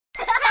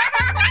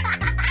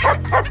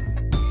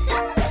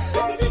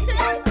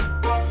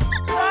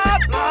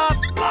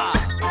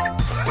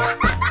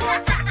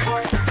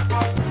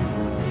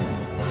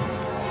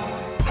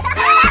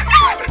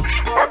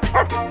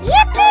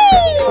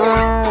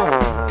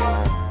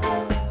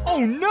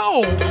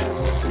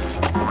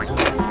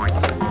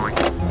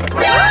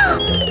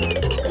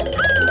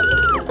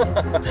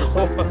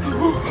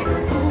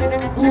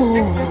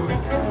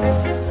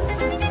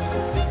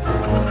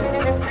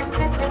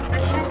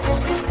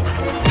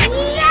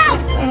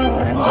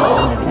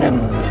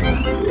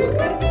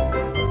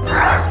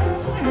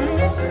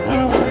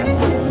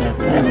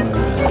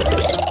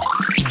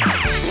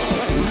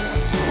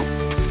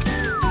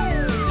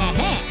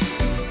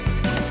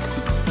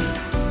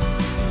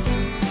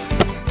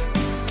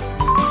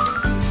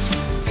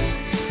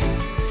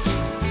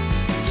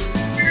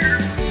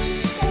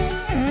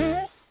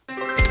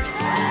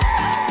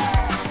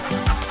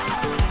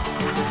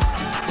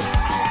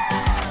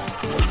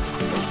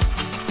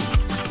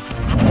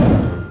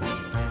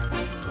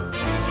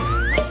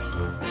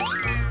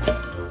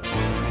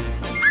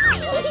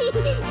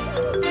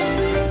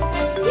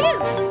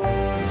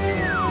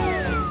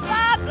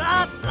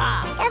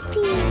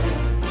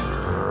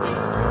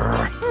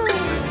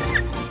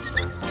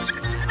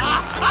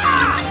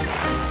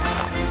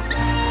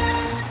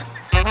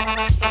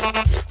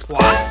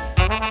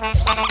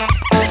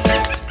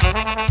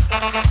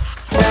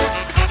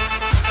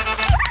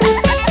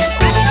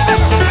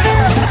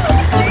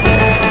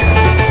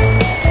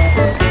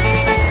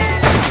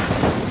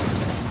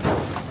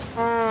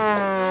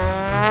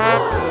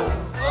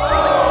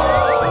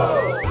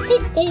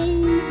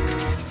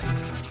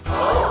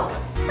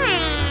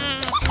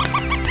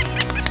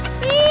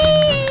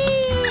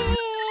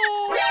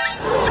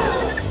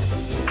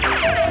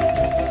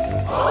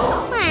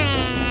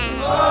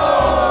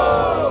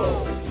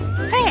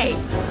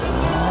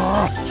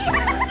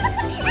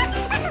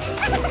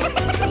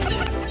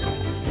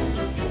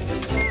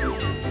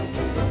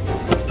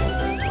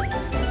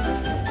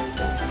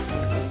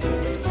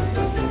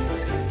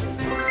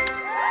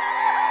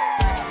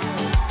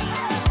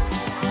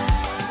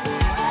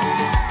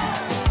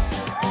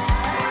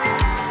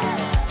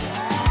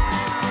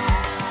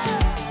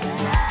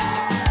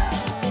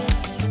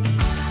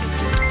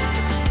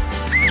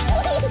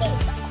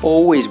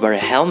Always wear a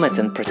helmet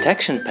and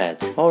protection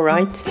pads,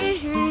 alright?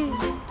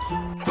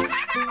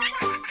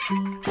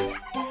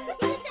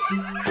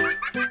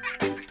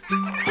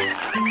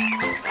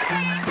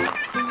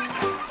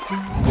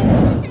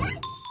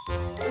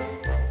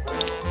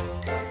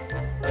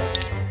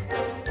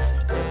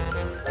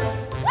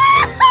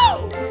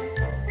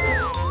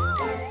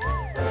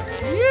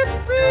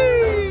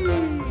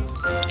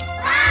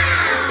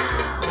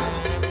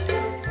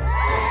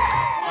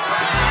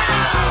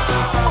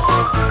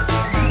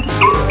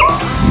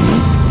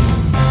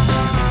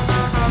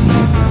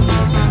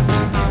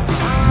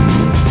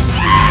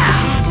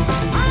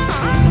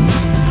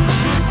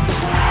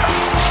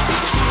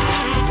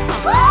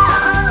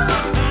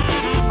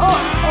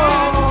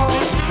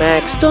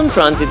 Max, don't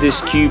run to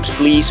these cubes,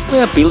 please. We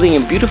are building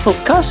a beautiful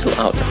castle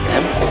out of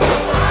them.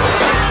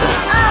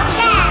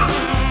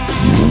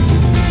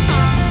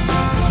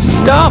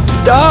 Stop!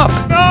 Stop!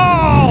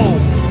 No!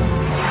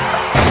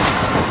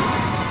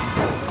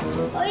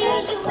 What are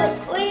you doing?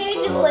 What are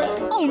you doing?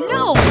 Oh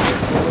no!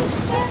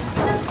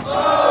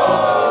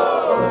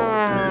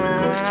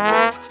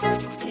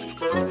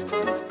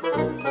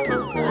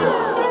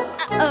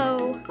 Uh-oh.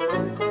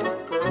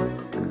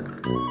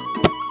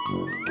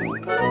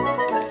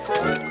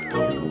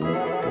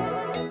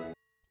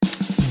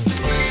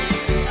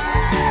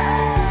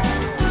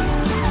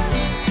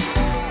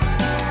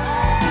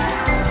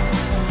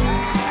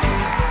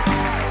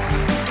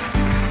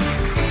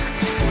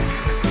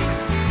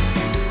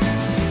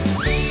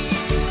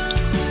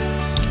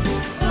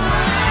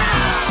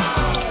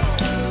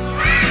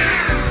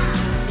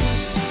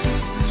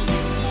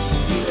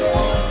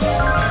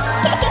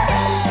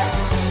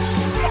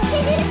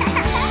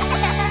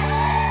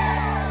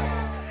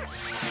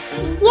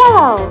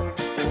 Yellow.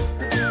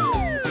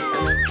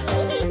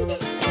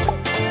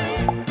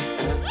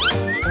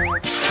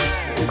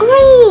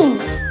 Green.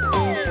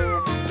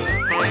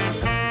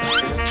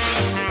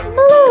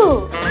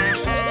 Blue.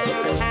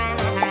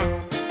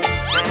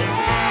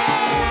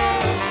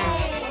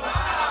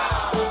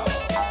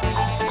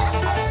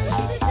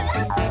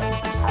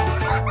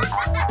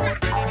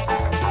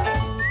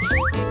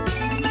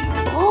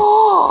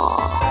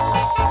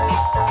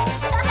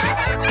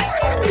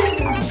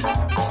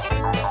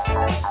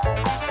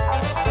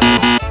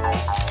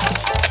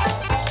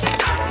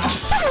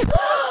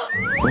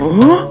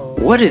 Huh?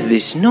 What is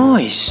this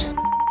noise?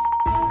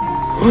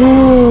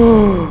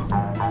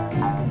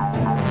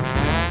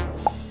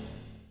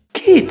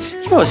 Kids,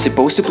 you're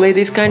supposed to play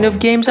these kind of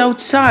games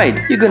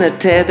outside. You're gonna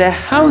tear their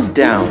house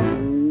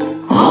down.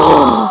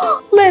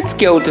 Let's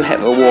go to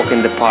have a walk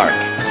in the park.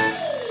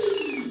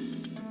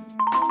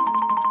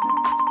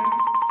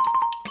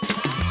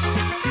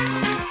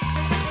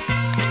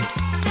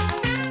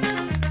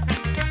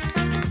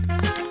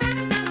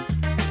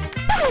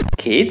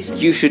 Kids,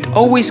 you should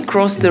always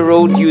cross the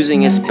road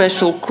using a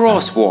special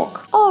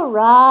crosswalk. All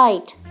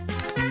right.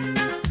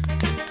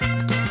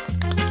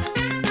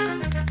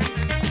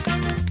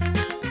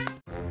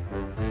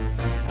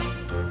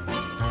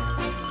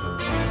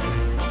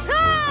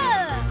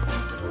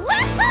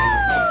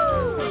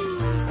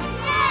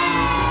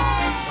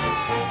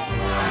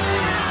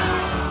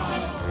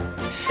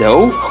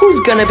 So, who's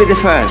gonna be the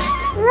first?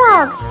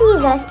 Rock,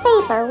 scissors,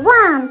 paper.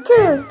 1,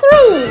 2,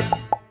 3.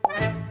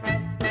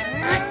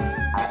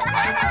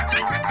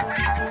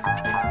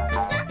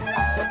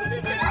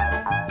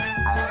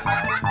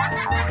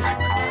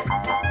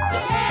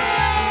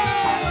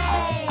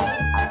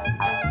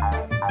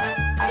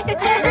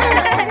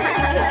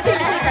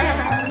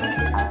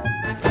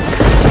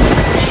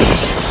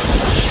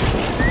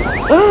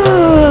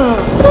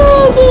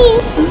 Ready,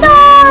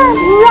 start,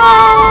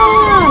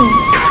 run!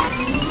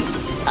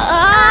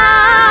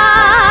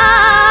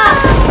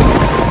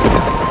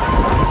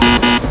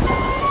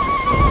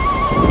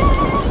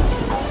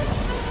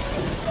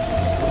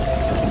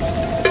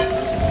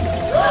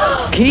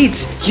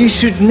 Kids, you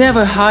should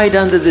never hide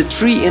under the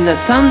tree in a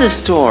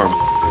thunderstorm.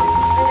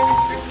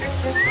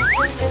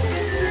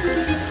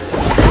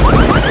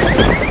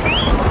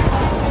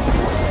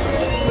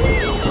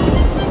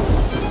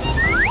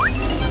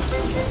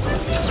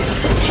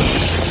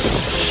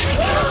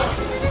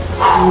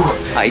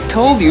 I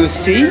told you,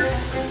 see?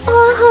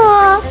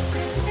 Uh-huh.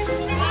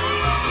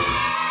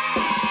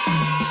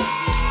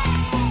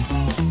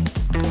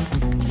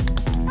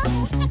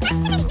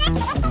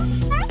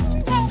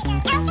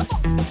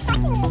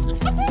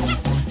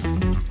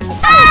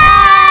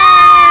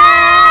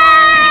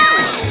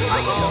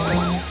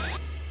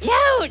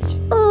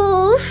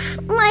 Oof,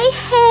 my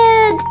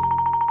head.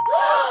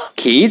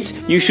 Kids,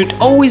 you should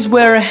always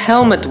wear a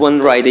helmet when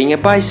riding a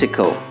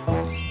bicycle.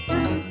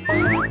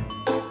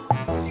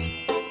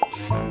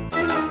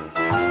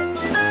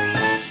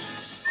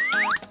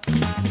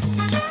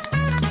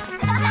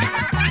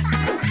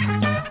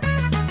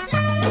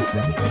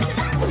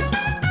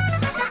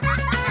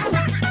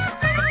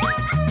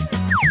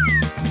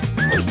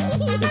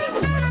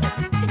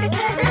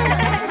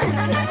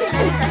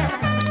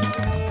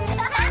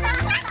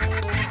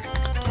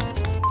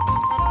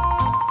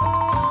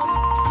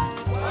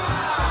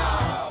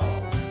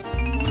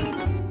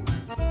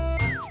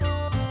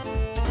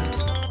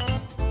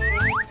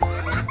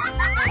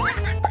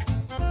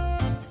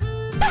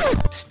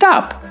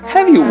 Stop!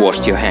 Have you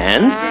washed your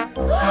hands?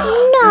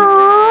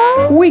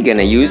 No. We're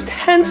gonna use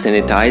hand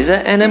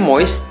sanitizer and a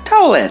moist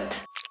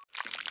towelette.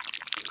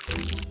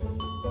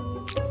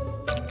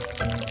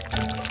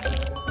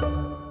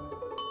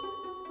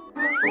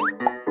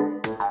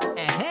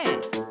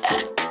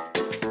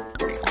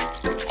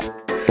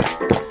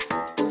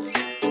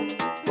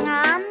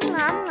 Nom,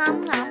 nom,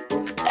 nom, nom.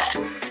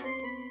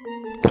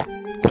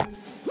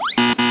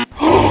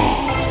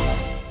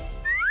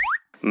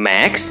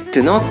 Max,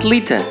 do not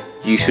litter.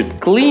 You should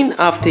clean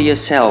after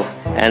yourself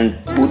and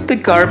put the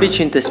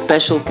garbage into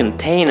special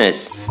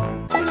containers.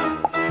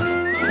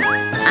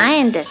 I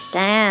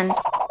understand.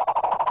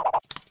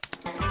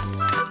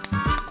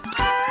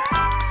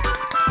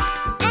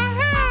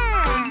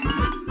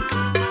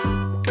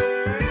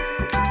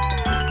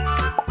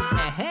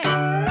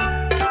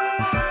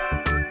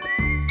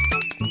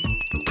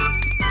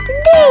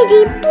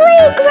 Daddy,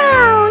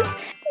 playground!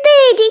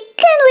 Daddy,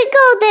 can we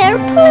go there,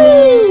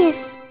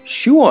 please?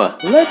 Sure,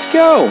 let's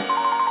go.